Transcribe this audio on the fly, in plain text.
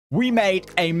We made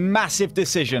a massive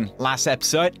decision last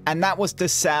episode, and that was to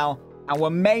sell our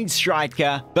main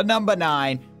striker, the number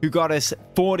 9, who got us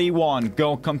 41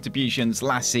 goal contributions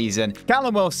last season.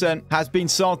 Callum Wilson has been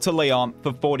sold to Lyon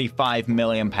for £45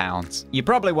 million. You're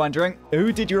probably wondering,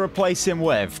 who did you replace him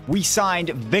with? We signed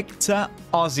Victor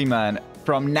Osimhen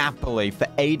from Napoli for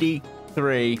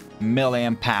 £83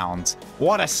 million.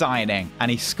 What a signing.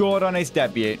 And he scored on his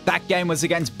debut. That game was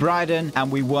against Brighton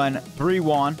and we won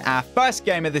 3-1. Our first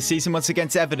game of the season was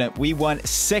against Everton. We won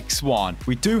 6-1.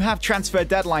 We do have transfer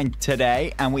deadline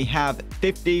today and we have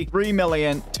 53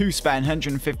 million to spend,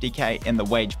 150k in the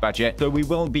wage budget. So we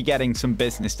will be getting some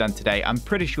business done today. I'm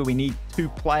pretty sure we need 2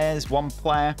 players, 1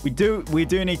 player. We do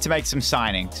need to make some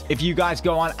signings. If you guys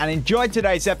go on and enjoy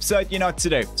today's episode, you know what to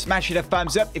do. Smash it a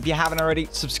thumbs up if you haven't already.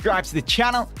 Subscribe to the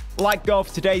channel. Like goal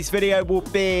for today's video will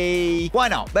be, why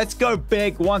not? Let's go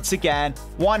big once again.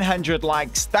 100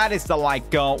 likes. That is the like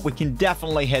goal. We can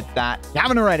definitely hit that. If you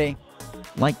haven't already,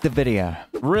 like the video.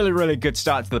 Really good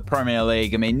start to the Premier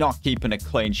League. I mean, not keeping a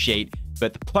clean sheet,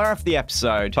 but the player of the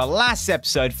episode for last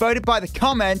episode, voted by the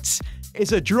comments,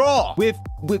 is a draw with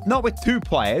not with 2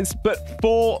 players, but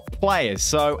 4 players.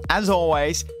 So as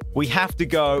always, we have to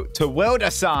go to Will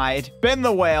Decide, spin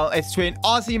the wheel. It's between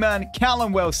Osimhen,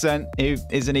 Callum Wilson, who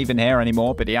isn't even here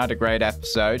anymore, but he had a great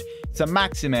episode. So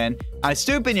Maximin and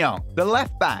Stupignon, the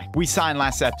left back we signed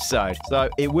last episode. So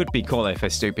it would be cool if a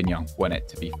Stupignon won it,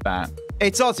 to be fair.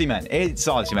 It's Osimhen. It's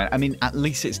Osimhen. I mean, at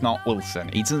least it's not Wilson.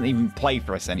 He doesn't even play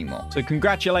for us anymore. So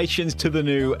congratulations to the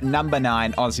new number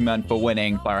 9 Osimhen for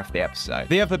winning player of the episode.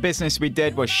 The other business we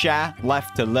did was Shah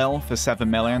left to Lille for 7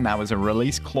 million. That was a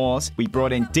release clause. We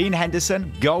brought in Dean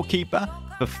Henderson, goalkeeper,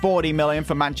 for 40 million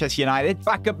for Manchester United.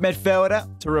 Backup midfielder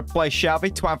to replace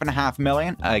Shelby, 12.5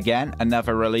 million. Again,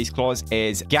 another release clause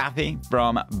is Gavi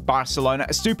from Barcelona.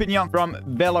 Stupignon from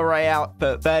Villarreal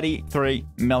for 33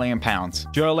 million pounds.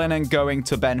 Joe Lennon going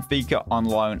to Benfica on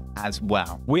loan as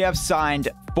well. We have signed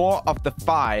 4 of the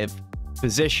 5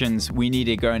 positions we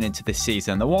needed going into the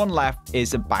season. The one left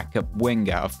is a backup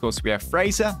winger. Of course, we have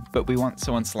Fraser, but we want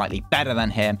someone slightly better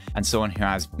than him and someone who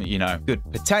has, you know, good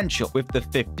potential. With the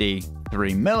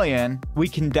 53 million, we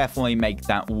can definitely make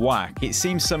that work. It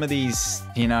seems some of these,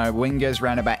 you know, wingers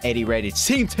around about 80 rated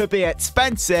seem to be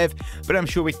expensive, but I'm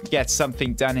sure we can get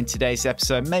something done in today's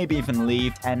episode. Maybe even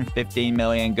leave 10, 15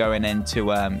 million going into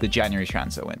the January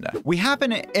transfer window. We have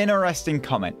an interesting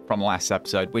comment from last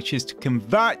episode, which is to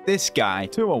convert this guy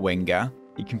to a winger.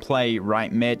 He can play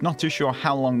right mid. Not too sure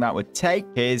how long that would take.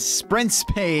 His sprint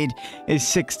speed is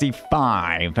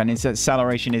 65 and his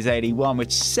acceleration is 81,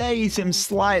 which saves him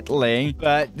slightly,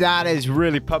 but that has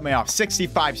really put me off.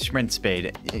 65 sprint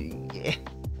speed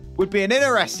would be an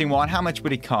interesting one. How much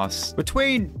would he cost?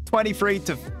 Between 23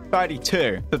 to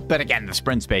 32. But again, the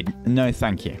sprint speed, no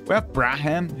thank you. We have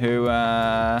Brahim, who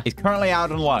is currently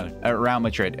out on loan at Real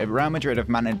Madrid. Real Madrid have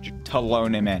managed to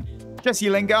loan him in.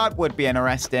 Jesse Lingard would be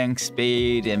interesting.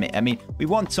 Speed. I mean, we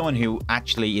want someone who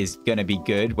actually is going to be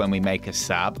good when we make a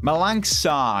sub. Malang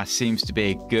Sarr seems to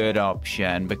be a good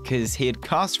option because he'd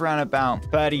cost around about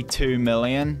 32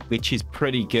 million, which is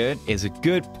pretty good. He's a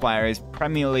good player. He's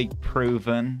Premier League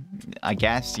proven, I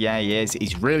guess. Yeah, he is.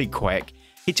 He's really quick.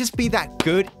 He'd just be that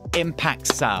good impact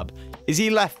sub. Is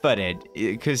he left-footed?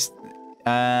 Because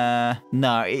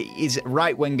no, he's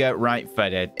right winger, right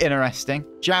footed. Interesting.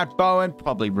 Jared Bowen,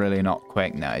 probably really not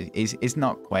quick. No, he's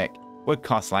not quick. Would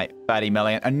cost like 30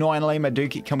 million. Annoyingly,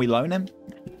 Maduki, can we loan him?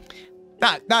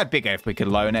 That'd be good if we could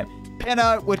loan him.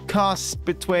 Pino would cost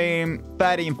between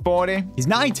 30 and 40. He's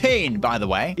 19, by the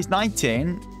way. He's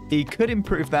 19. He could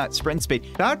improve that sprint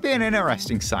speed. That would be an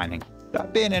interesting signing.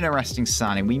 That'd be an interesting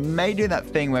signing. We may do that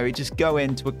thing where we just go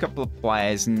into a couple of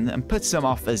players and put some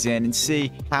offers in and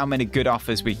see how many good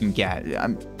offers we can get.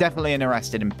 I'm definitely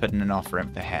interested in putting an offer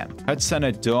in for him.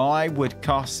 Hudson-Odoi would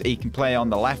cost, he can play on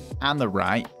the left and the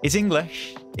right. He's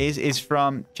English, is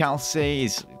from Chelsea.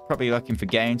 He's probably looking for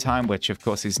game time, which of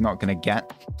course he's not going to get.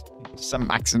 Some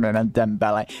Maximin and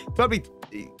Dembele. Probably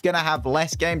going to have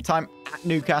less game time at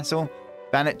Newcastle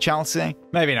than at Chelsea.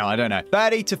 Maybe not, I don't know.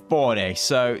 30 to 40.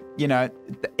 So, you know,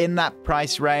 in that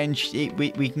price range,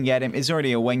 we can get him. He's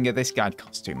already a winger. This guy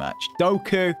costs too much.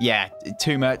 Doku, yeah,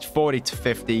 too much. 40 to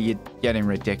 50. You're getting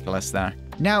ridiculous there.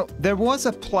 Now, there was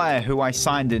a player who I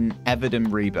signed in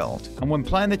Everton rebuild. And when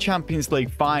playing the Champions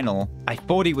League final, I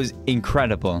thought he was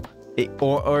incredible.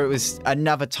 Or it was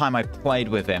another time I played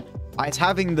with him. I was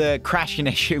having the crashing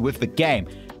issue with the game.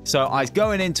 So I was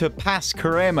going into past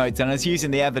career modes and I was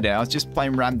using the Everton. I was just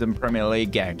playing random Premier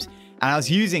League games. And I was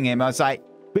using him. I was like,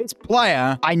 This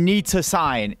player, I need to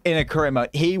sign in a career mode.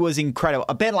 He was incredible.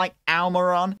 A bit like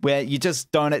Almiron, where you just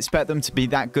don't expect them to be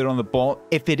that good on the ball.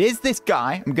 If it is this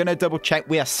guy, I'm going to double check.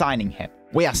 We are signing him.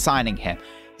 We are signing him.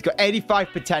 He's got 85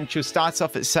 potential, starts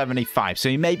off at 75. So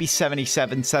he may be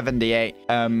 77, 78,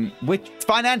 which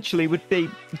financially would be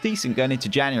decent going into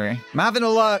January. I'm having a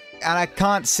look, and I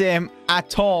can't see him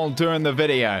at all during the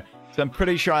video. So I'm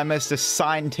pretty sure I must have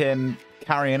signed him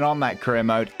carrying on that career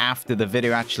mode after the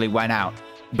video actually went out.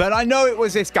 But I know it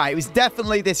was this guy. It was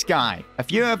definitely this guy. A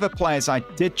few other players I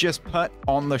did just put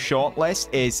on the short list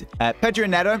is Pedro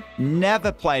Neto.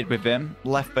 Never played with him.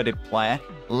 Left-footed player.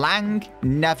 Lang.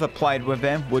 Never played with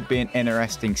him. Would be an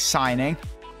interesting signing.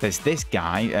 There's this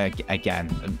guy.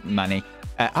 Again, money.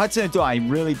 Hudson-Odoi, I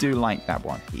really do like that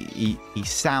one. He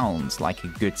sounds like a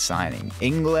good signing.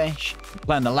 English,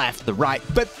 play on the left, the right.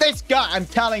 But this guy, I'm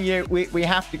telling you, we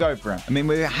have to go for him. I mean,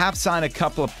 we have signed a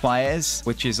couple of players,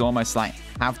 which is almost like,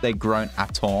 have they grown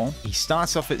at all? He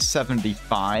starts off at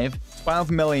 75,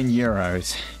 12 million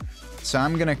euros. So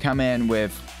I'm going to come in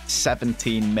with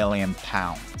 17 million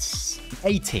pounds.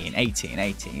 18.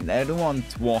 They don't want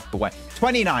to walk away.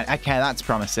 29. Okay, that's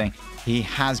promising. He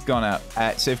has gone up.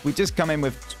 So if we just come in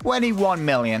with 21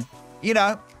 million, you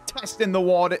know, testing the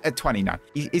water at 29.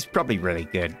 He's probably really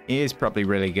good. He is probably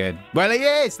really good. Well, he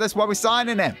is. That's why we're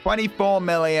signing him. 24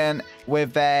 million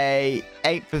with a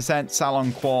 8%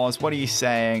 salon clause. What are you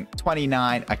saying?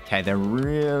 29. Okay, they're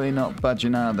really not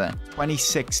budging, are they?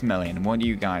 26 million. What do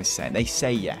you guys say? They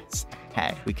say yes.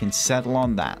 Okay, we can settle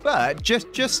on that. But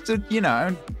just to, you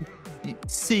know,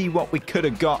 see what we could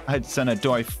have got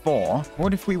Hudson-Odoi for.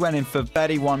 What if we went in for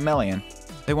 31 million?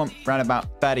 They want around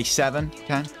about 37,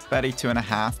 okay? 32 and a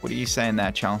half. What are you saying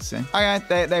there, Chelsea?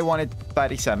 Okay, they wanted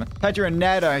 37. Pedro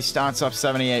Neto starts off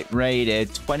 78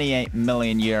 rated, 28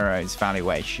 million euros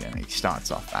valuation. He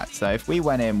starts off that. So if we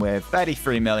went in with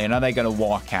 33 million, are they going to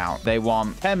walk out? They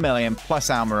want 10 million plus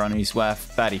Almiron, who's worth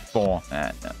 34.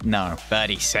 No,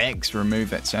 36.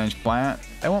 Remove exchange player.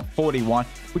 They want 41.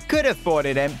 We could have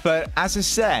afforded him, but as I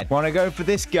said, want to go for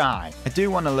this guy. I do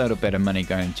want a little bit of money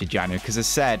going into January, because I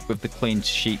said with the clean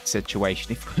sheet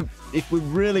situation, if we're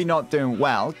really not doing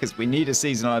well, because we need a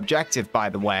seasonal objective, by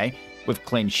the way, with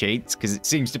clean sheets, because it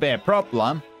seems to be a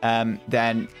problem,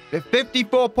 then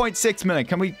 54.6 million.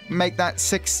 Can we make that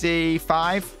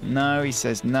 65? No, he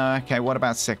says no. Okay, what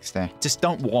about 60? Just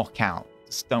don't walk out.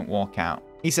 Just don't walk out.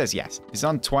 He says yes. He's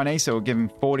on 20, so we'll give him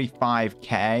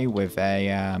 45k with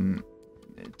a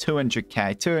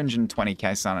 200k,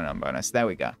 220k sign-on bonus. There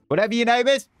we go. Whatever your name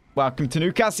is, welcome to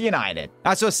Newcastle United.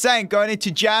 As I was saying, going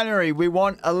into January, we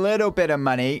want a little bit of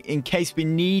money in case we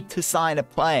need to sign a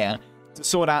player to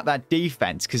sort out that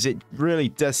defense, because it really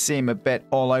does seem a bit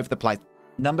all over the place.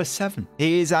 Number 7.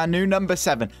 He is our new number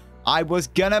 7. I was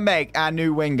going to make our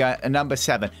new winger a number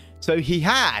 7. So he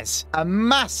has a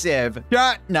massive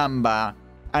shirt number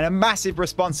and a massive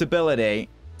responsibility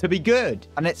to be good.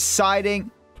 An exciting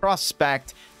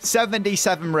prospect,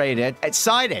 77 rated.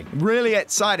 Exciting, really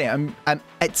exciting. I'm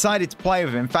excited to play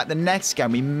with him. In fact, the next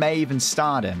game, we may even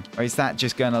start him. Or is that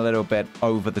just going a little bit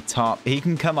over the top? He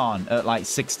can come on at like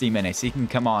 60 minutes. He can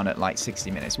come on at like 60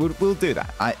 minutes. We'll do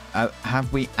that.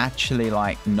 Have we actually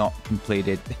like not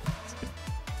completed?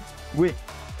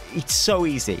 It's so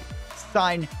easy.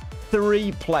 Sign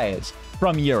 3 players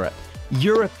from Europe.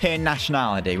 European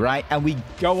nationality, right? And we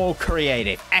go all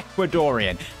creative.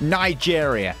 Ecuadorian,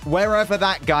 Nigeria, wherever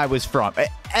that guy was from.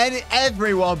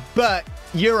 Everyone but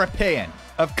European.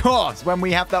 Of course, when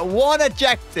we have that one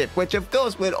objective, which of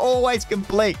course we'd always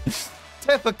complete.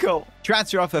 Typical.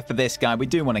 Transfer offer for this guy. We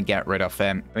do want to get rid of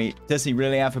him. I mean, does he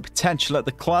really have a potential at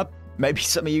the club? Maybe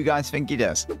some of you guys think he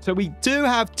does. So we do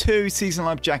have 2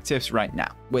 seasonal objectives right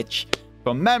now, which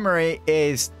from memory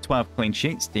is 12 clean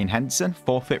sheets, Dean Henderson,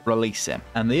 forfeit, release him.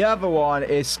 And the other one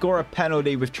is score a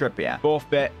penalty with Trippier,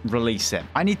 forfeit, release him.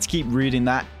 I need to keep reading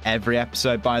that every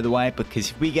episode, by the way,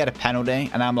 because if we get a penalty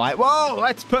and I'm like, whoa,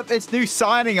 let's put this new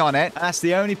signing on it, and that's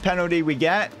the only penalty we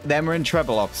get, then we're in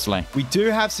trouble, obviously. We do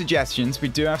have suggestions. We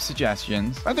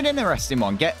have an interesting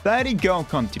one. Get 30 goal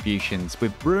contributions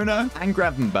with Bruno and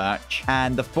Gravenberch,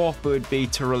 and the fourth would be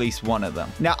to release one of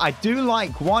them. Now, I do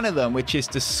like one of them, which is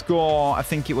to score, I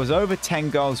think it was over 10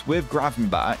 goals with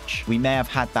Gravenberch. We may have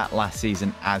had that last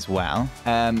season as well,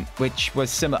 which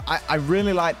was similar. I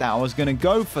really like that. I was going to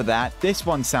go for that. This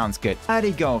one sounds good.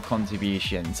 30 goal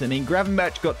contributions. I mean,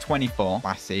 Gravenberch got 24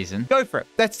 last season. Go for it.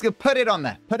 Let's put it on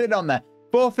there. Put it on there.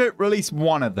 Forfeit, release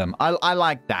one of them. I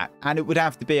like that. And it would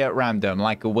have to be at random,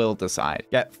 like a will decide.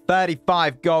 Get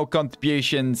 35 goal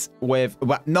contributions with,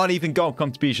 well, not even goal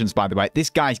contributions, by the way.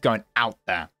 This guy's going out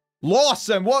there.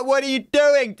 Lawson, what are you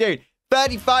doing, dude?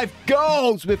 35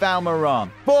 goals with Almiron.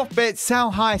 Forfeit,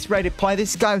 Sal highest rated player.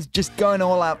 This guy's just going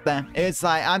all out there. It's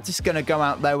like, I'm just going to go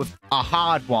out there with a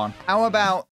hard one. How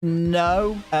about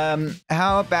no?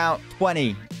 How about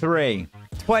 23?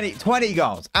 20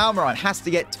 goals. Almiron has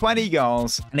to get 20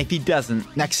 goals. And if he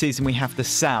doesn't, next season we have to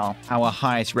sell our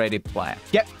highest rated player.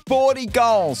 Get 40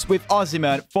 goals with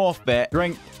Osimhen. Forfeit.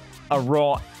 Drink a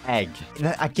raw egg.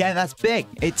 Again, that's big.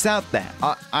 It's out there.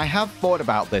 I have thought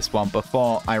about this one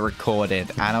before I recorded,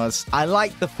 and I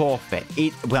like the forfeit.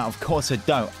 Well, of course I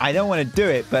don't. I don't want to do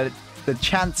it, but the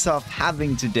chance of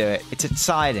having to do it, it's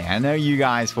exciting. I know you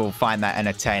guys will find that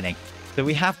entertaining. So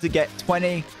we have to get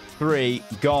 23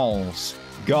 goals.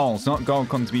 Goals, not goal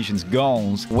contributions,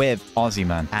 goals with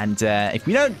Osimhen. And if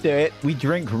we don't do it, we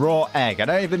drink raw egg. I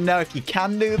don't even know if you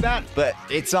can do that, but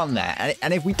it's on there.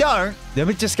 And if we don't, then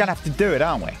we're just going to have to do it,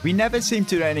 aren't we? We never seem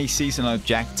to do any seasonal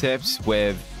objectives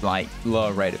with, like,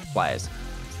 lower rated players.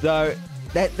 So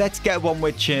let's get one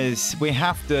which is we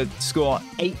have to score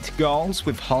 8 goals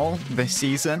with Hull this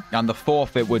season. And the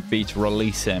forfeit would be to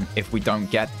release him if we don't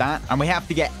get that. And we have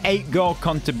to get 8 goal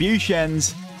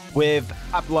contributions with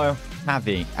Pablo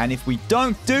Javi. And if we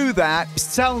don't do that,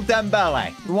 sell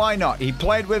Dembele. Why not? He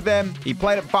played with him. He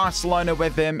played at Barcelona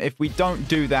with him. If we don't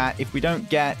do that, if we don't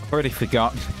get, already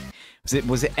forgot,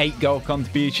 was it 8 goal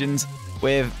contributions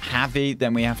with Javi,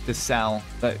 then we have to sell,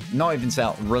 not even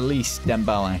sell, release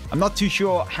Dembele. I'm not too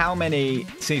sure how many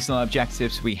seasonal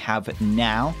objectives we have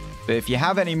now, but if you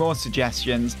have any more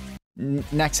suggestions,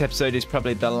 next episode is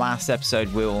probably the last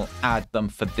episode we'll add them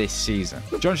for this season.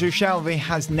 Jonjo Shelvey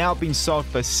has now been sold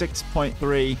for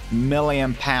 £6.3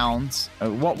 million.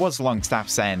 What was Longstaff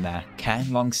saying there? Okay,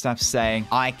 Longstaff saying,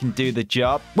 I can do the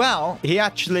job. Well, he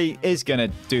actually is going to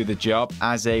do the job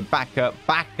as a backup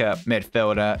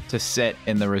midfielder to sit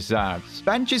in the reserves.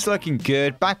 Bench is looking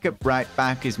good. Backup right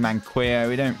back is Manquillo.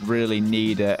 We don't really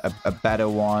need a better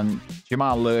one.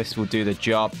 Jamal Lewis will do the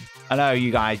job. I know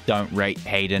you guys don't rate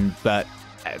Hayden, but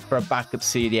for a backup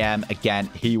CDM, again,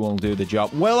 he will do the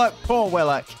job. Willock, poor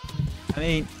Willock. I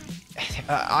mean,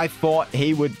 I thought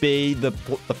he would be the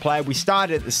player we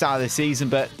started at the start of the season,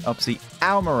 but obviously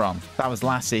Almiron, that was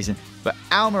last season. But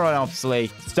Almiron obviously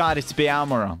started to be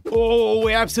Almiron. Oh,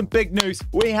 we have some big news.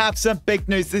 We have some big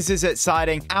news. This is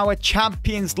exciting. Our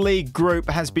Champions League group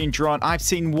has been drawn. I've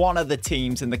seen one of the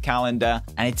teams in the calendar,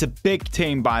 and it's a big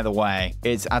team, by the way.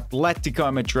 It's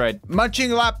Atletico Madrid,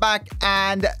 Mönchengladbach,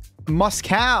 and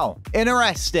Moscow.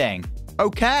 Interesting.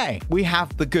 Okay, we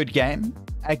have the good game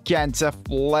against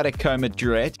Atletico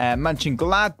Madrid.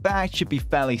 Mönchengladbach should be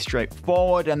fairly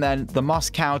straightforward, and then the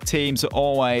Moscow teams are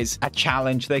always a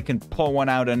challenge. They can pull one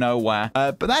out of nowhere,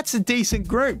 but that's a decent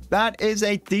group. That is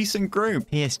a decent group.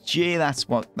 PSG, that's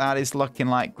what that is looking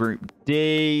like. Group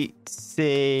D,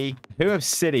 C. Who have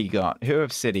City got?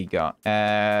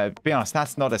 Be honest,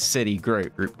 that's not a City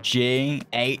group. Group G,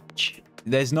 H.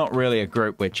 There's not really a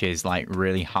group which is like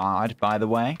really hard, by the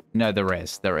way. No, there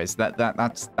is.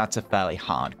 That's a fairly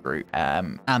hard group.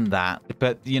 And that,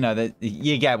 but you know,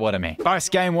 you get what I mean. First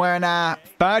game, we're in our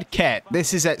third kit.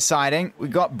 This is exciting. We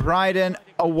got Brighton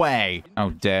away.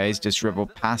 Oh dear, he's just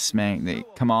dribbled past me.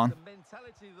 Come on,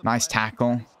 nice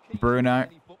tackle. Bruno.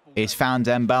 He's found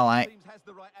Dembele.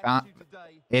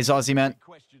 Here's Osimhen.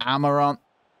 Almiron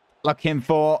looking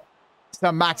for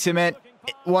some Maximin.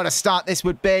 What a start this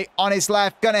would be. On his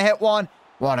left, gonna hit one.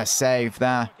 What a save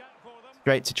there.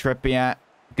 Straight to Trippier.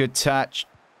 Good touch.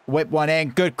 Whip one in.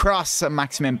 Good cross. And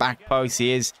Maximin back post.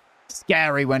 He is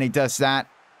scary when he does that.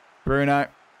 Bruno.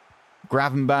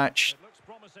 Gravenberch.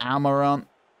 Almiron.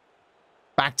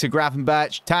 Back to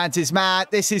Gravenberch. Turns his man.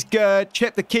 This is good.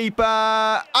 Chip the keeper.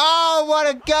 Oh, what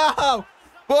a goal.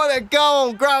 What a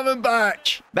goal,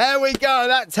 Gravenberch. There we go.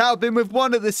 That's helping with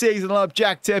one of the seasonal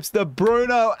objectives. The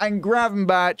Bruno and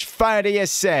Gravenberch 30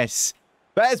 assists.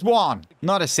 There's one.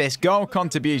 Not assist. Goal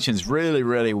contributions. Really,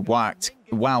 really worked.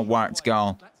 Well worked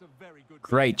goal.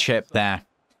 Great chip there.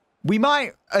 We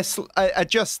might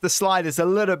adjust the sliders a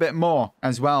little bit more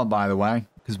as well, by the way,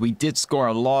 because we did score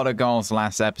a lot of goals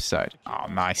last episode. Oh,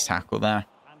 nice tackle there.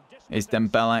 Is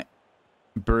Dembele.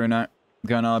 Bruno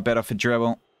going on a bit off a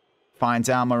dribble. Finds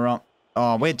Almiron.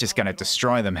 Oh, we're just going to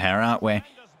destroy them here, aren't we?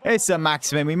 It's a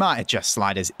Maximin. We might adjust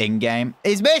sliders in-game.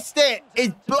 He's missed it.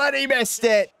 He's bloody missed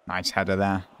it. Nice header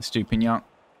there. Stupignon.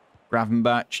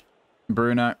 Gravenberch.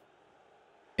 Bruno.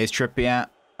 Here's Trippier.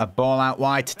 A ball out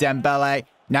wide to Dembele.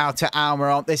 Now to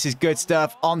Almiron. This is good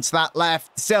stuff. Onto that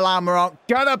left. Still Almiron.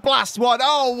 Gonna blast one.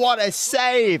 Oh, what a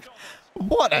save.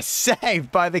 What a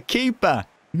save by the keeper.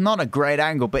 Not a great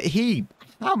angle, but he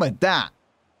hammered that.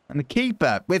 And the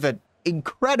keeper with an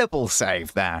incredible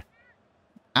save there.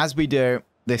 As we do,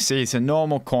 this season.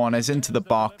 Normal corners into the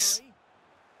box.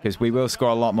 Because we will score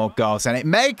a lot more goals. And it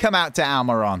may come out to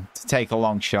Almiron to take a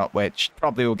long shot, which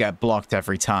probably will get blocked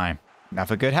every time.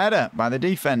 Another good header by the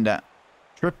defender.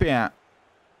 Trippier.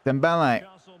 Dembele.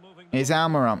 Here's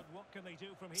Almiron.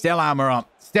 Still Almiron.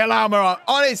 Still Almiron.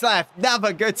 On his left.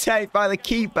 Another good save by the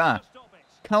keeper.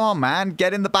 Come on, man.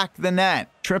 Get in the back of the net.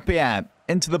 Trippier.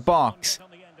 Into the box.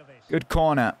 Good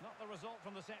corner.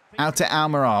 Out to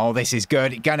Almiron. Oh, this is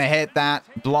good. Gonna hit that.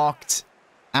 Blocked.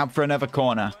 Out for another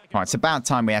corner. Right, it's about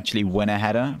time we actually win a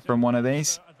header from one of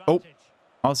these. Oh,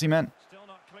 Osimhen.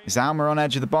 Is Almiron on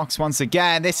edge of the box once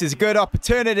again. This is a good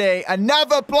opportunity.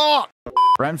 Another block.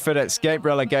 Brentford escaped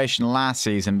relegation last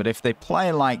season, but if they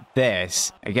play like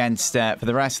this against for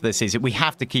the rest of the season, we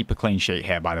have to keep a clean sheet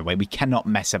here, by the way. We cannot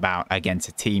mess about against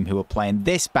a team who are playing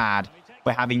this bad.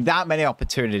 We're having that many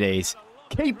opportunities.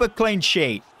 Keep a clean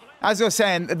sheet. As I was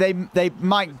saying, they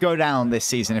might go down this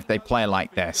season if they play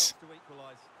like this.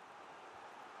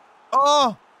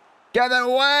 Oh, get it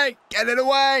away. Get it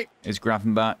away. Here's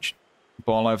Gravenberch.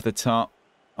 Ball over the top.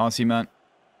 Osimhen.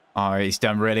 Oh, he's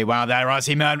done really well there,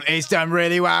 Osimhen. He's done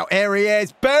really well. Here he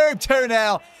is. Boom,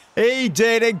 2-0. He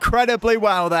did incredibly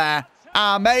well there.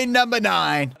 Our main number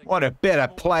 9. What a bit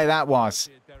of play that was.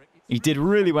 He did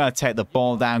really well to take the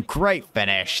ball down. Great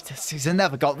finish. This is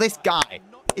another goal. This guy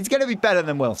is going to be better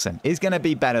than Wilson. He's going to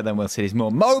be better than Wilson. He's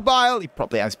more mobile. He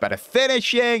probably has better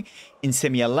finishing. In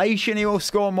simulation, he will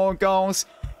score more goals.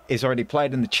 He's already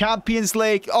played in the Champions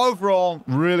League. Overall,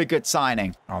 really good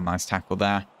signing. Oh, nice tackle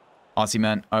there.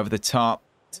 Osimhen over the top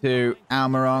to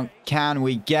Almiron. Can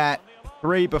we get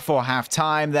 3 before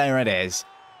half-time? There it is.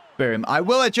 Boom. I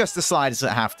will adjust the sliders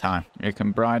at half-time. Here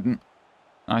come Bryden.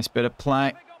 Nice bit of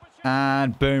play.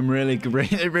 And boom, really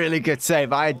good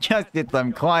save. I adjusted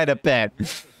them quite a bit.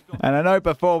 And I know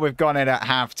before we've gone in at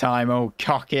halftime, oh,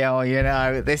 cocky, oh, you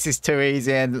know, this is too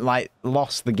easy and, like,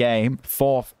 lost the game.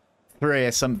 4-3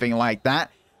 or something like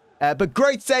that. But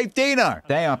great save, Dino.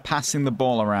 They are passing the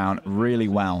ball around really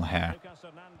well here.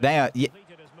 They are...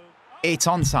 It's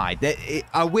onside.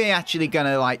 Are we actually going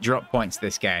to, like, drop points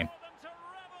this game?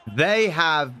 They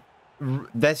have...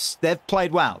 They've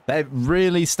played well. They're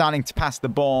really starting to pass the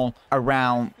ball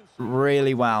around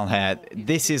really well here.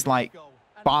 This is like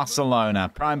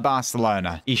Barcelona, prime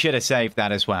Barcelona. He should have saved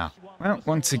that as well. Well,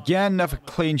 once again, another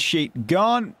clean sheet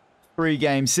gone. 3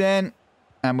 games in.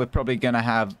 And we're probably going to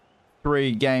have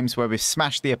 3 games where we've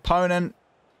smashed the opponent,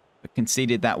 but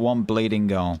conceded that 1 bleeding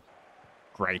goal.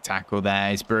 Great tackle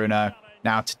there is Bruno.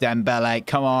 Now to Dembele.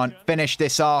 Come on, finish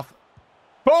this off.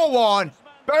 4-1.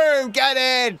 Boom, get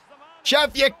in.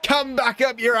 Shove your comeback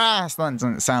up your ass. That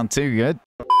doesn't sound too good.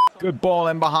 Good ball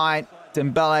in behind.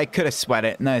 Dembele could have sweat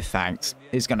it. No thanks.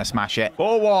 He's going to smash it.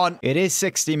 4-1. It is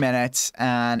 60 minutes.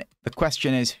 And the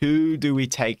question is, who do we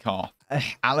take off?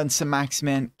 Alan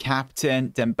Saint-Maximin, captain.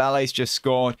 Dembele's just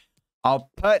scored. I'll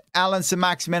put Alan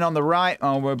Saint-Maximin on the right.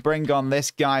 Oh, we'll bring on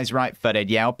this guy's right-footed.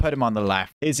 Yeah, I'll put him on the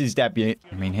left. Here's his debut.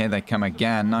 I mean, here they come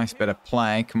again. Nice bit of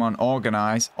play. Come on,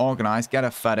 organize. Organize. Get a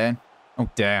foot in. Oh,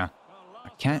 dear.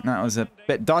 Okay, that was a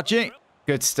bit dodgy.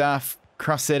 Good stuff.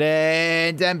 Cross it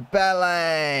in.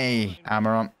 Dembele.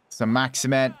 Almiron.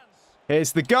 Saint-Maximin.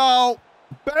 Here's the goal.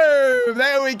 Boom.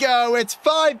 There we go. It's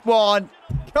 5-1.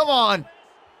 Come on.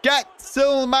 Get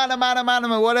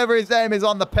Sulmana, whatever his name is,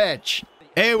 on the pitch.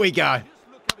 Here we go.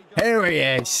 Here he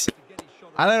is.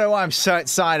 I don't know why I'm so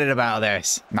excited about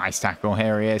this. Nice tackle.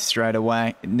 Here he is straight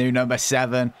away. New number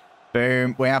 7.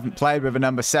 Boom. We haven't played with a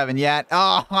number 7 yet.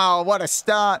 Oh, what a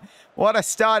start. What a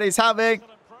start he's having.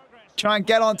 Try and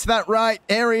get onto that right.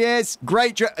 Here he is.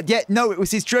 Great. Yeah, no, it was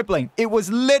his dribbling. It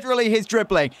was literally his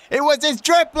dribbling. It was his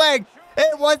dribbling.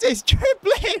 It was his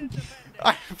dribbling.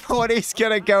 I thought he's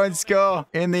going to go and score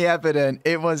in the Everton.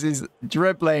 It was his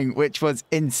dribbling, which was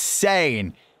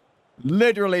insane.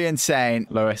 Literally insane.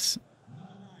 Lewis.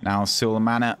 Now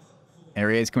Sulemana.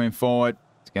 Here he is coming forward.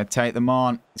 He's going to take them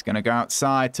on. He's going to go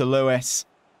outside to Lewis.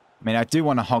 I mean, I do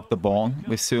want to hog the ball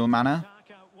with Sulemana.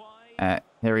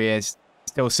 Here he is.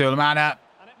 Still Sulemana.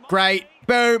 Great.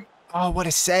 Boom. Oh, what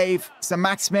a save.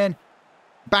 Saint-Maximin.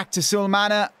 Back to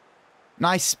Sulemana.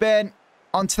 Nice spin.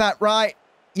 Onto that right.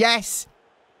 Yes.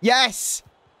 Yes.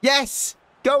 Yes.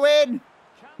 Go in.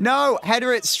 No.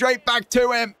 Header it straight back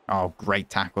to him. Oh, great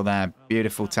tackle there.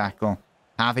 Beautiful tackle.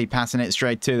 Javi passing it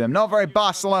straight to them. Not very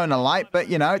Barcelona-like, but,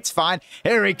 you know, it's fine.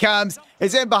 Here he comes.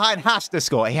 He's in behind. Has to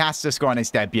score. He has to score on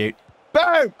his debut.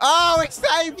 Boom. Oh, he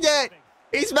saved it.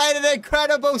 He's made an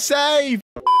incredible save.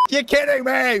 You're kidding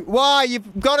me. Why?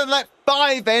 You've got to let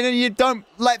 5 in and you don't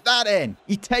let that in.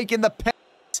 You're taking the piss.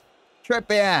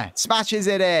 Trippier smashes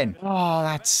it in. Oh,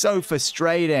 that's so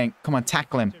frustrating. Come on,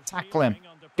 tackle him. Tackle him.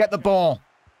 Get the ball.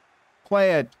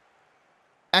 cleared.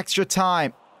 Extra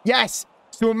time. Yes.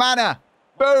 Suamana.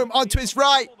 Boom. Onto his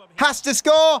right. Has to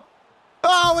score.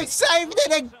 Oh, he saved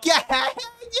it again.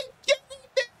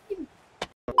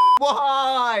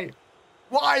 Why?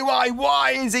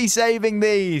 Why is he saving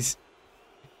these?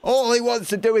 All he wants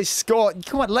to do is score.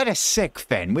 Come on, let us sick,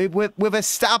 Finn. We've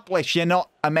established you're not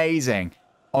amazing.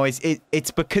 Oh,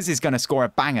 it's because he's going to score a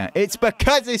banger. It's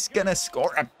because he's going to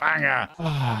score a banger.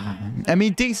 I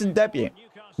mean, decent debut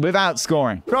without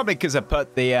scoring. Probably because I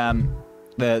put the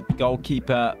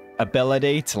goalkeeper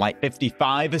ability to like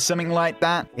 55 or something like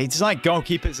that. It's like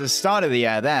goalkeepers at the start of the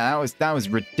year there. That was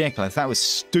ridiculous. That was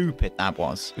stupid, that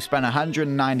was. We spent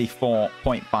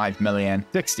 194.5 million,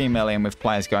 16 million with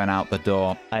players going out the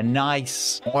door. A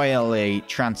nice, oily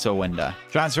transfer window.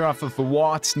 Transfer offer for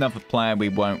Watts, another player we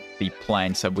won't be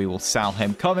playing, so we will sell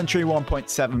him. Coventry,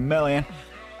 1.7 million.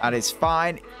 That is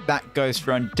fine. That goes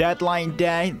for on deadline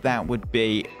day. That would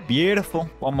be beautiful.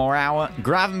 One more hour.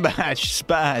 Gravenberch,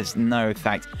 Spurs. No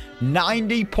thanks.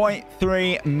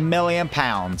 £90.3 million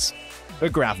for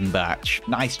Gravenberch.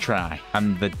 Nice try.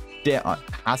 And the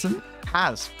hasn't?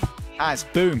 Has.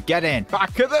 Boom. Get in.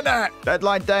 Back of the net.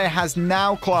 Deadline day has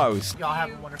now closed. Y'all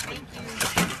have a wonderful evening.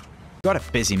 Got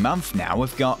a busy month now.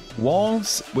 We've got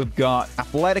Wolves, we've got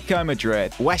Atletico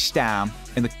Madrid, West Ham.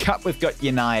 In the cup, we've got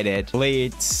United,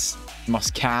 Leeds,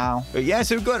 Moscow. But yeah,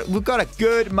 so we've got a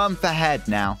good month ahead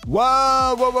now.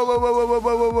 Whoa, whoa, whoa, whoa, whoa, whoa,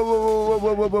 whoa, whoa, whoa,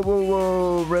 whoa, whoa, whoa, whoa,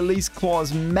 whoa. Release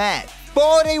clause met.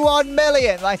 41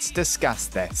 million. Let's discuss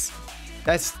this.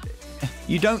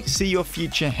 You don't see your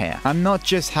future here. I'm not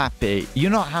just happy. You're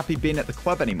not happy being at the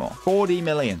club anymore. 40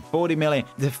 million.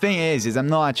 The thing is I'm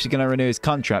not actually going to renew his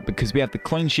contract because we have the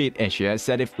clean sheet issue. I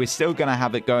said if we're still going to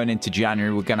have it going into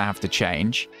January, we're going to have to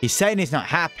change. He's saying he's not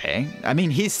happy. I mean,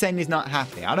 he's saying he's not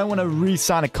happy. I don't want to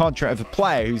re-sign a contract with a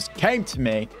player who's came to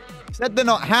me, said they're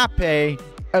not happy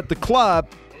at the club,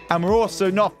 and we're also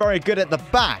not very good at the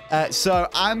back. So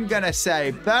I'm going to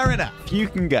say, fair enough. You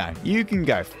can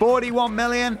go. 41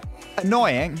 million.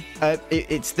 Annoying.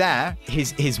 It's there.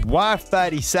 His worth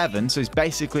 37, so he's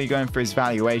basically going for his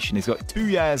valuation. He's got 2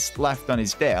 years left on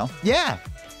his deal. Yeah.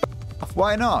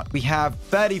 Why not? We have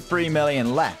 33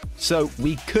 million left, so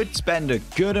we could spend a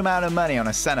good amount of money on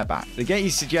a centre-back. So get your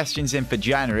suggestions in for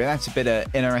January. That's a bit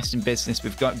of interesting business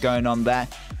we've got going on there.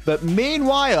 But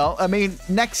meanwhile, I mean,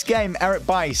 next game, Eric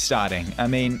Bailly's starting. I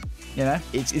mean, you know,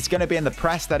 it's going to be in the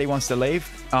press that he wants to leave.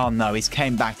 Oh, no, he's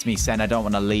came back to me saying, I don't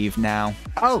want to leave now.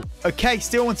 Oh, okay,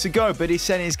 still wants to go, but he's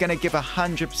saying he's going to give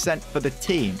 100% for the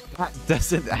team. That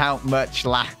doesn't help much,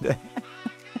 lad.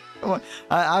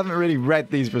 I haven't really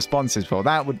read these responses before.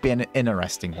 That would be an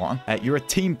interesting one. You're a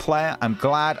team player. I'm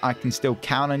glad I can still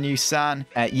count on you, son.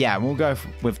 Yeah, we'll go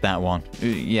with that one.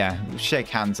 Yeah, we'll shake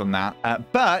hands on that.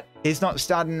 But he's not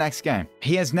starting the next game.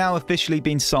 He has now officially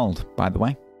been sold, by the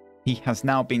way. He has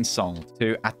now been sold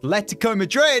to Atletico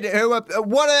Madrid, who are,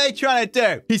 what are they trying to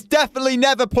do? He's definitely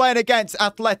never playing against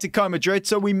Atletico Madrid,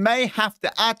 so we may have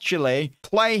to actually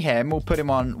play him. We'll put him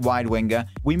on wide winger.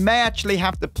 We may actually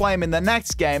have to play him in the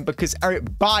next game because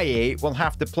Eric Bailly will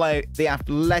have to play the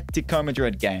Atletico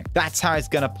Madrid game. That's how it's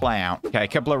going to play out. Okay, a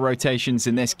couple of rotations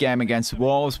in this game against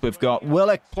Wolves. We've got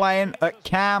Willock playing at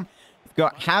cam. We've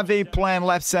got Javi playing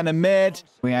left center mid.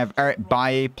 We have Eric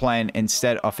Bailly playing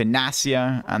instead of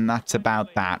Inacio, and that's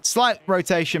about that. Slight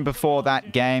rotation before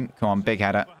that game. Come on, big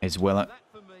header. Is Willock.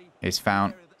 Is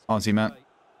found. Ozyman.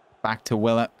 Back to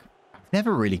Willock. I've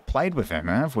never really played with him,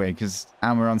 have we? Because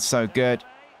Almiron's so good.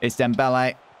 It's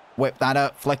Dembele. Whip that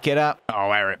up. Flick it up.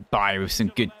 Oh, Eric Bailly with some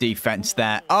good defense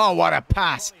there. Oh, what a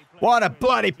pass. What a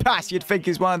bloody pass. You'd think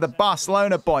he's one of the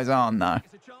Barcelona boys. Oh, no.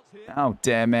 Oh,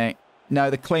 dear me. No,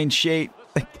 the clean sheet.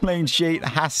 The clean sheet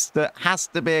has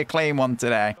to be a clean one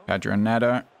today. Pedro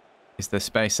Neto. Is the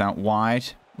space out wide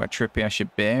where Trippier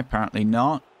should be? Apparently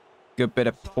not. Good bit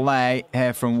of play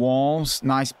here from Wolves.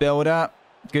 Nice build-up.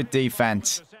 Good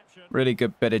defense. Really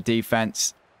good bit of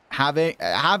defense.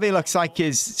 Javi looks like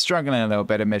he's struggling a little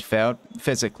bit in midfield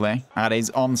physically. That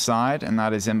is onside and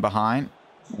that is in behind.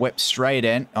 Whip straight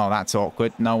in. Oh, that's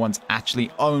awkward. No one's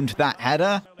actually owned that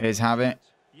header. Here's Javi.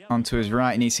 Onto his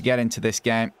right. He needs to get into this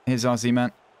game. Here's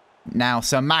Ozyman. Now,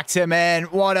 Sir Maximin.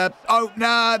 What a... Oh,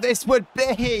 no. This would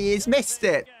be... He's missed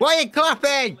it. Why are you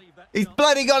clapping? He's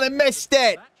bloody gone and missed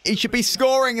it. He should be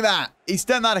scoring that. He's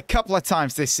done that a couple of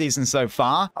times this season so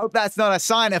far. Hope that's not a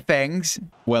sign of things.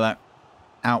 Willock.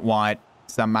 Out wide.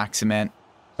 Sir Maximin.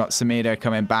 Got Semedo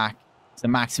coming back. Sir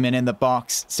Maximin in the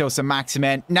box. Still Sir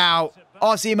Maximin. Now,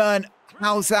 Ozyman.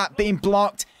 How's that been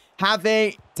blocked?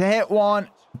 Javi to hit one.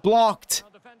 Blocked.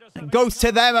 Goes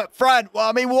to them up front. Well,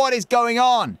 I mean, what is going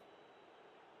on?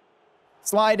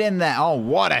 Slide in there. Oh,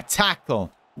 what a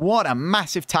tackle. What a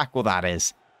massive tackle that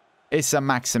is. It's a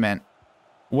Maximin.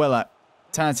 Willock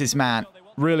turns his man.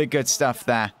 Really good stuff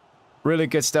there. Really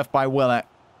good stuff by Willock.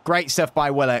 Great stuff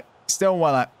by Willock. Still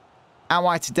Willock. Out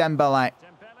wide to Dembele.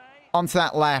 Onto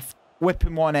that left.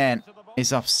 Whipping one in.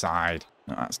 Is offside.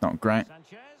 No, that's not great.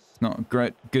 It's not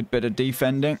a good bit of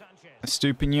defending.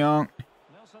 Stupinian.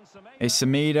 It's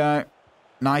Semedo.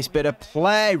 Nice bit of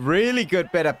play. Really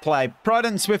good bit of play.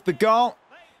 Prudence with the goal.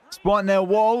 Spot nil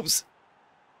Wolves.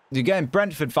 You're getting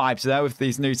Brentford vibes there with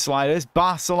these new sliders.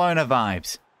 Barcelona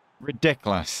vibes.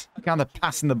 Ridiculous. Look how they're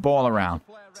passing the ball around.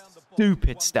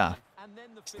 Stupid stuff.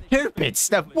 Stupid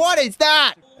stuff. What is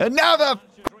that? Another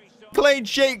clean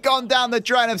sheet gone down the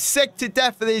drain. I'm sick to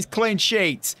death of these clean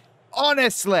sheets.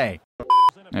 Honestly.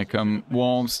 Here come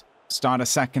Wolves. Start a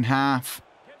second half.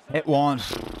 Hit one.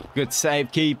 Good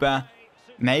save, keeper.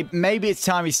 Maybe it's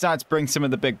time he starts to bring some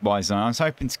of the big boys on. I was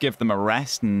hoping to give them a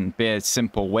rest and be a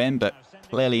simple win, but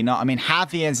clearly not. I mean,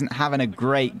 Javi isn't having a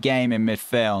great game in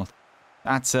midfield.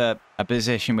 That's a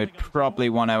position we'd probably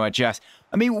want to adjust.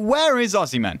 I mean, where is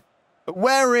Osimhen?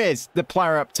 Where is the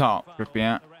player up top?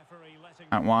 Trippier.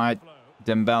 Out wide.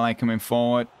 Dembele coming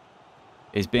forward.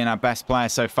 He's been our best player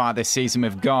so far this season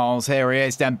with goals. Here he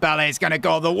is. Dembele is going to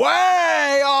go the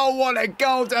way. Oh, what a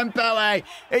goal, Dembele.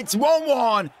 It's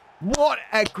 1-1. What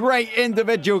a great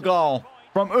individual goal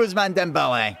from Ousmane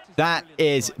Dembele. That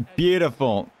is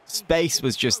beautiful. Space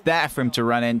was just there for him to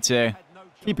run into.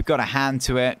 Keeper got a hand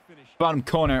to it. Bottom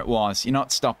corner it was. You're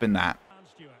not stopping that.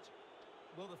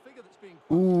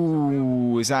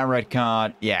 Ooh, is that a red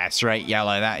card? Yeah, straight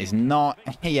yellow. That is not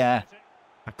a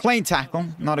clean tackle.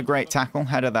 Not a great tackle.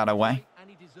 Header that away.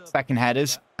 Second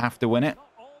headers. Have to win it.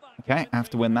 Okay,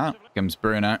 have to win that. Comes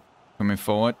Bruno coming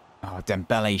forward. Oh,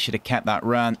 Dembele should have kept that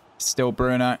run. Still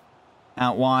Bruno.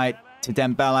 Out wide to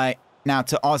Dembele. Now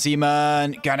to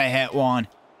Osimhen. Gonna hit one.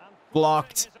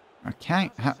 Blocked.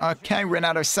 Okay. Okay,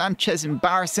 Renato Sanchez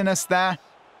embarrassing us there.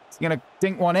 He's gonna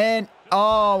dink one in.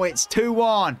 Oh, it's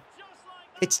 2-1.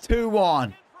 It's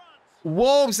 2-1.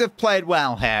 Wolves have played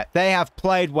well here. They have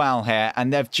played well here,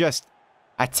 and they've just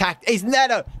attacked. It's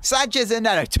Neto. Sanchez and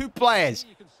Neto. Two players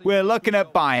we're looking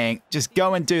at buying. Just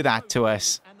go and do that to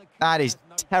us. That is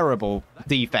terrible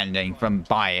defending from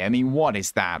Bayer. I mean, what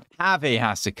is that? Javi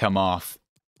has to come off.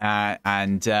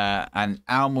 And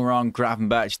Almiron,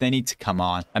 Gravenberch, they need to come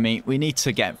on. I mean, we need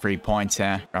to get 3 points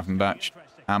here. Gravenberch,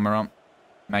 Almiron,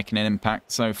 making an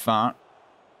impact so far.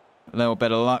 A little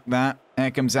bit of luck there.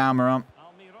 Here comes Almiron.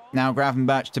 Now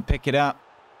Gravenberch to pick it up.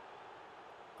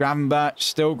 Gravenberch,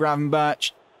 still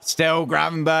Gravenberch. Still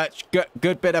Gravenberch.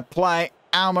 Good bit of play.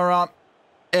 Almiron.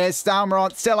 It's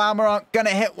Almiron. Still Almiron.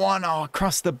 Gonna hit one. Oh,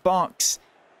 across the box.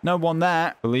 No one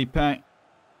there. Felipe.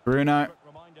 Bruno.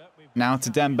 Now to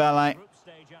Dembele.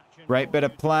 Great bit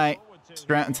of play.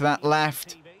 Straight into that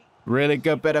left. Really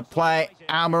good bit of play.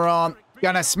 Almiron.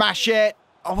 Gonna smash it.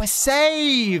 Oh, a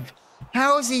save.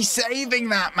 How is he saving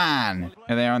that, man?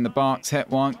 Here they are in the box. Hit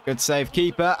one. Good save,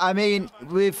 keeper. I mean,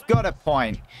 we've got a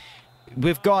point.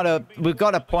 We've got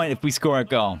a point if we score a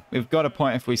goal. We've got a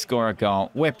point if we score a goal.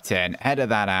 Whipped in. Headed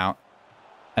that out.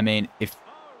 I mean, if...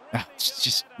 it's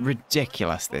just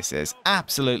ridiculous, this is.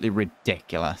 Absolutely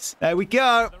ridiculous. There we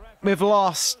go. We've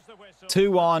lost.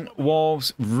 2-1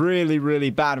 Wolves. Really, really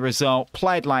bad result.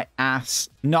 Played like ass.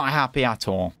 Not happy at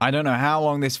all. I don't know how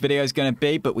long this video is going to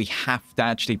be, but we have to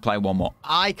actually play one more.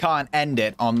 I can't end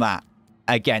it on that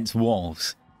against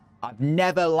Wolves. I've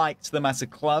never liked them as a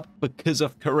club because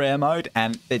of career mode,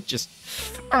 and it just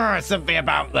something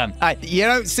about them. You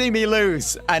don't see me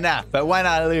lose enough, but when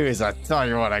I lose, I tell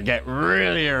you what, I get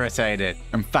really irritated.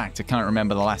 In fact, I can't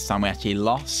remember the last time we actually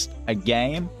lost a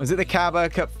game. Was it the Carabao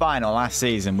Cup final last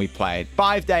season we played?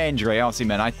 5-day injury,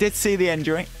 Osimhen. I did see the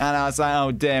injury, and I was like,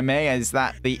 oh dear me, is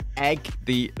that the egg,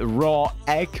 the raw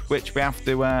egg, which we have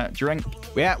to drink?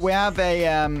 We have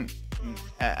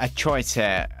a choice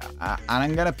here, and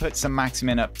I'm going to put some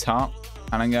Maximin up top,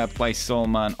 and I'm going to play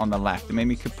Solomon on the left. I mean,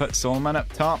 we could put Solomon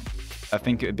up top. I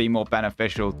think it would be more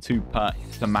beneficial to put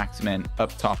the Maximin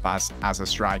up top as a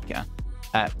striker.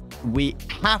 We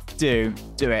have to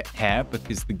do it here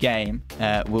because the game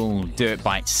will do it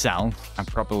by itself, and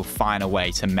probably will find a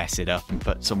way to mess it up and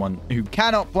put someone who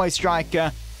cannot play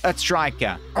striker at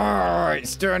striker. Oh,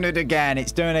 it's doing it again.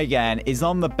 It's doing it again. He's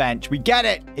on the bench. We get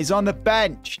it. He's on the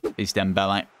bench. He's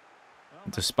Dembele.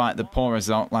 Despite the poor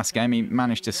result last game, he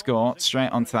managed to score straight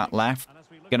onto that left.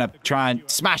 Gonna try and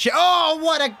smash it. Oh,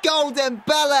 what a goal,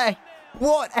 Dembele.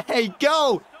 What a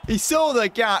goal. He saw the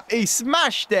gap. He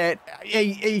smashed it.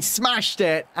 He smashed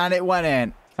it, and it went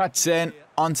in. Cuts in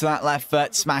onto that left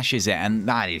foot, smashes it, and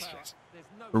that is just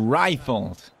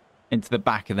rifled. into the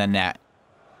back of the net.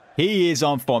 He is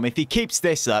on form. If he keeps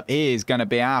this up, he is going to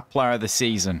be our player of the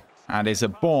season. And there's a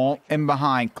ball in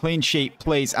behind. Clean sheet,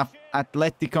 please.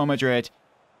 Atletico Madrid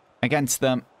against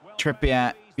them.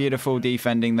 Trippier, beautiful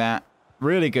defending there.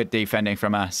 Really good defending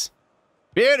from us.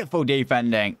 Beautiful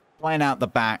defending. Playing out the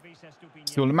back.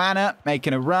 Sulemana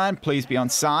making a run. Please be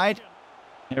onside.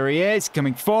 Here he is,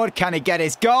 coming forward. Can he get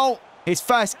his goal? His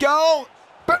first goal.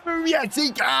 Boom, yes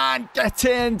he can. Get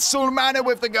in. Sulemana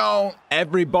with the goal.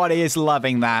 Everybody is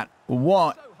loving that.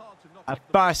 What a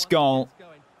first goal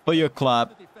for your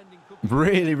club.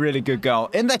 Really, really good goal.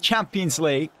 In the Champions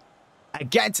League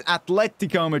against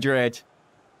Atletico Madrid.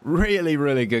 Really,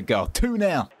 really good goal.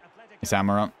 2-0. It's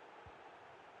Amaron.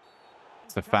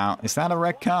 It's a foul. Is that a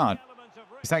red card?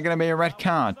 Is that going to be a red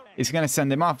card? He's going to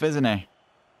send him off, isn't he?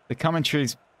 The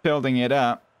commentary's building it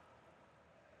up.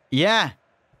 Yeah,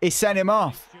 he sent him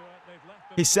off.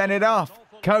 He sent it off.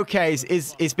 Koke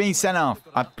is being sent off.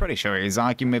 I'm pretty sure he's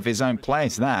arguing with his own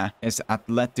players there. It's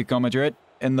Atletico Madrid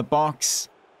in the box.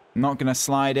 Not going to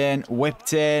slide in.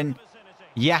 Whipped in.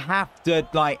 You have to,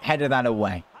 like, header that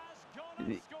away.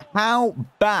 How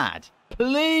bad?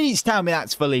 Please tell me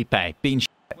that's Felipe being shit.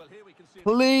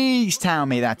 Please tell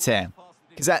me that's him.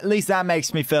 Because at least that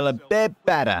makes me feel a bit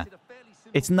better.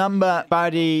 It's number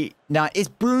 39. It's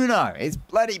Bruno. It's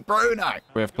bloody Bruno.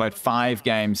 We have played 5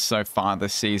 games so far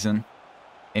this season.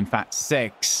 In fact,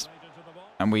 6.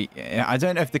 And I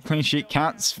don't know if the clean sheet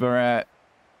counts for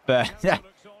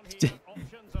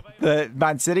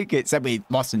Man City. It said we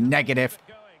lost a negative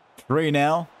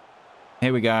 3-0.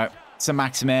 Here we go.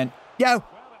 Saint-Maximin. Yo,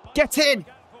 get in.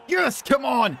 Yes, come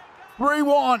on.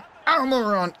 3-1.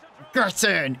 Almiron. Get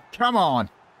in. Come on.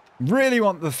 Really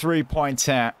want the 3 points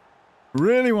here.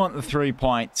 Really want the 3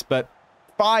 points. But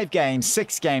 5 games,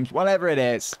 6 games, whatever it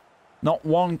is. Not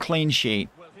one clean sheet.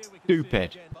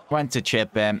 Stupid. Went to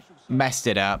chip him. Messed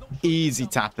it up. Easy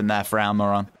tapping there for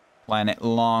Almiron. Playing it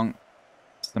long.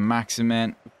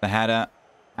 Saint-Maximin. The header.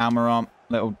 Almiron.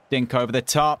 Little dink over the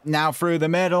top. Now through the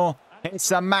middle. It's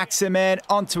Saint-Maximin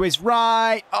onto his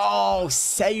right. Oh,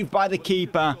 saved by the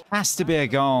keeper. Has to be a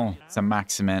goal.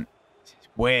 Saint-Maximin. It's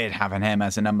weird having him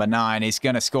as a number 9. He's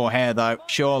going to score here, though.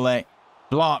 Surely.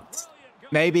 Blocked.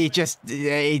 Maybe just...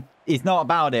 He's not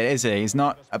about it, is he? He's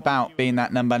not about being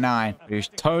that number 9. It's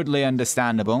totally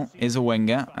understandable. He's a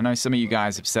winger. I know some of you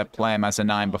guys have said play him as a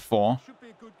 9 before.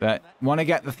 But want to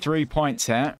get the 3 points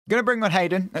here. Going to bring on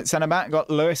Hayden at centre-back. Got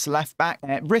Lewis left back.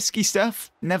 Risky stuff.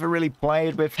 Never really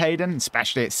played with Hayden,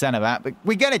 especially at centre-back. But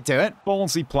we're going to do it.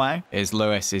 Ballsy play. Here's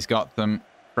Lewis. He's got them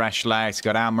fresh legs.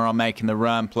 Got Almiron making the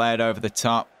run. Played over the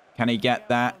top. Can he get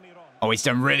that? Oh, he's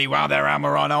done really well there,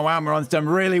 Almiron. Oh, Almiron's done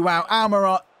really well.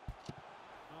 Almiron.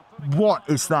 What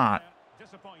is that?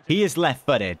 He is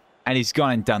left-footed. And he's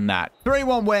gone and done that.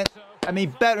 3-1 win. I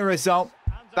mean, better result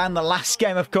than the last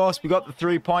game, of course. We got the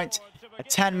 3 points. A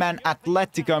 10-man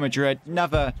Atletico Madrid.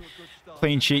 Another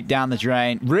clean sheet down the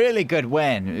drain. Really good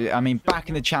win. I mean, back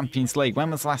in the Champions League. When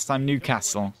was the last time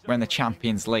Newcastle were in the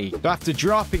Champions League? So after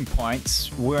dropping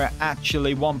points, we're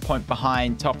actually 1 point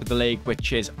behind top of the league,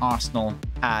 which is Arsenal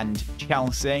and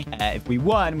Chelsea. If we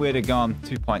won, we'd have gone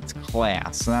 2 points clear.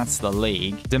 So that's the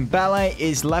league. Dembele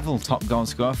is level top goal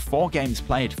scorer. 4 games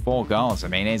played, 4 goals. I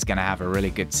mean, he's going to have a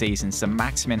really good season. So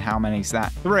Maximin, how many is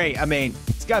that? 3. I mean,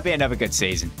 it's going to be another good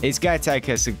season. It's going to take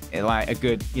us a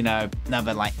good, you know,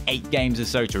 another like 8 games or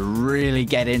so to really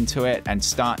get into it and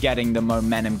start getting the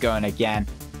momentum going again.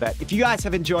 But if you guys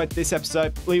have enjoyed this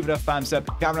episode, leave it a thumbs up.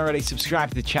 If you haven't already, subscribe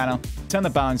to the channel. Turn the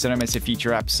bell on so you don't miss a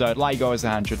future episode. Like always,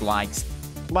 100 likes.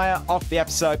 Player of the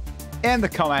episode in the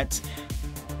comments.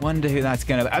 Wonder who that's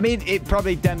going to be. I mean, it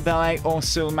probably Dembele or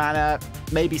Sulemana,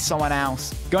 maybe someone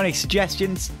else. Got any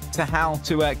suggestions to how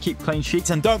to keep clean sheets?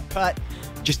 And don't cut.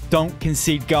 Just don't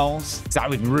concede goals. That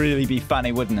would really be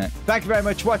funny, wouldn't it? Thank you very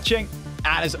much for watching.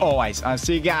 And as always, I'll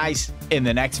see you guys in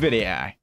the next video.